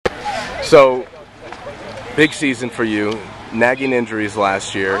So, big season for you. Nagging injuries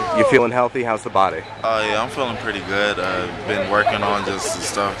last year. You feeling healthy? How's the body? Yeah, I'm feeling pretty good. Been working on just the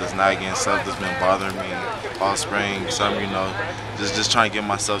stuff that's nagging, stuff that's been bothering me all spring, summer, just trying to get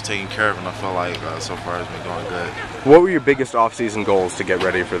myself taken care of, and I feel like so far it's been going good. What were your biggest off-season goals to get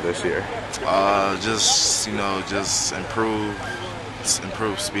ready for this year? Just improve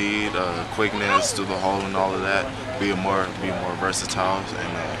speed, quickness through the hole, and all of that. Be more versatile,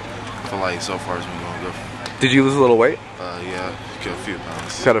 and I feel like so far it's been going good. Did you lose a little weight? Yeah, cut a few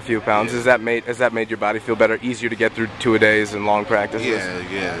pounds. Cut a few pounds. Yeah. Has that made your body feel better, easier to get through two-a-days and long practices?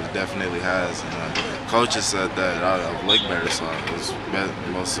 Yeah, it definitely has. And coaches said that I've looked better, so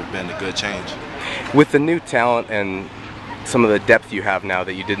it must have been a good change. With the new talent and some of the depth you have now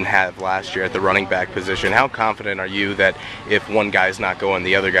that you didn't have last year at the running back position, how confident are you that if one guy's not going,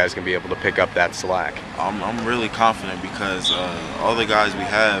 the other guy's going to be able to pick up that slack? I'm really confident because all the guys we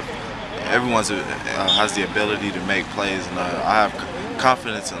have, everyone has the ability to make plays, and I have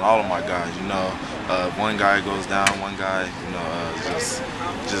confidence in all of my guys. If one guy goes down, one guy,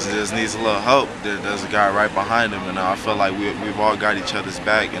 just needs a little help. There's a guy right behind him, and I feel like we've all got each other's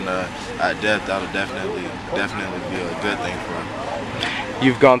back, and at depth, that'll definitely be a good thing for us.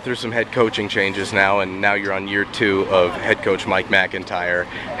 You've gone through some head coaching changes now, and now you're on year 2 of Head Coach Mike MacIntyre.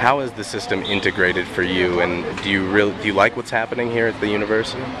 How is the system integrated for you, and do you like what's happening here at the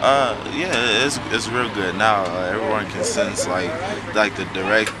university? Yeah, it's real good now. Everyone can sense like the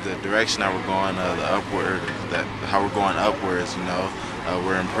direction that we're going, how we're going upwards.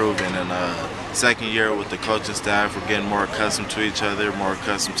 We're improving, and second year with the coaching staff, we're getting more accustomed to each other, more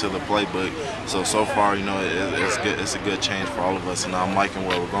accustomed to the playbook. So far, it's good. It's a good change for all of us, and I'm liking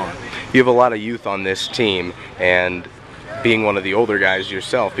where we're going. You have a lot of youth on this team, and being one of the older guys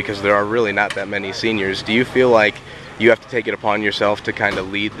yourself, because there are really not that many seniors, do you feel like you have to take it upon yourself to kind of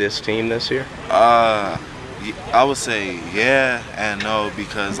lead this team this year? I would say yeah and no,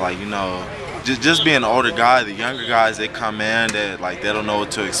 because just being an older guy, the younger guys, they come in, they don't know what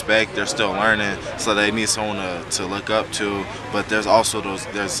to expect. They're still learning, so they need someone to look up to. But there's also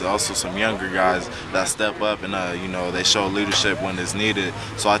some younger guys that step up, and they show leadership when it's needed.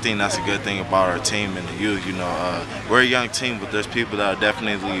 So I think that's a good thing about our team and the youth. We're a young team, but there's people that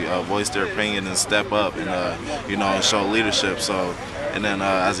definitely voice their opinion and step up, and and show leadership. So. And then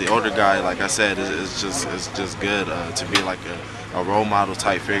as the older guy, like I said, it's just good to be like a role model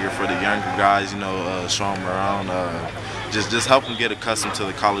type figure for the younger guys. Show them around, just help them get accustomed to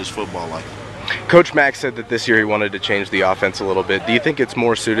the college football life. Coach Mac said that this year he wanted to change the offense a little bit. Do you think it's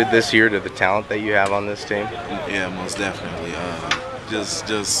more suited this year to the talent that you have on this team? Yeah, most definitely. Just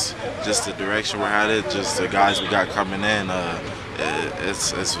the direction we're headed, just the guys we got coming in,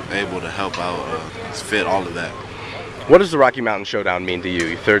 it's able to help out, fit all of that. What does the Rocky Mountain Showdown mean to you?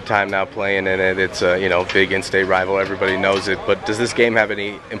 Your third time now playing in it. It's a big in-state rival. Everybody knows it. But does this game have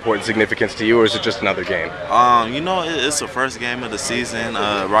any important significance to you, or is it just another game? It's the first game of the season.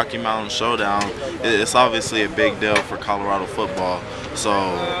 Rocky Mountain Showdown. It's obviously a big deal for Colorado football. So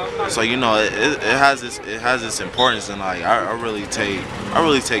it has its importance, and I really take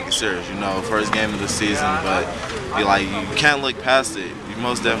it serious. First game of the season, but you can't look past it. You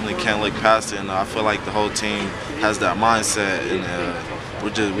most definitely can't look past it, and I feel like the whole team has that mindset, and we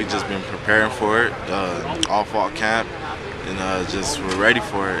just been preparing for it all fall camp, and we're ready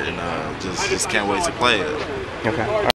for it, and just can't wait to play it. Okay.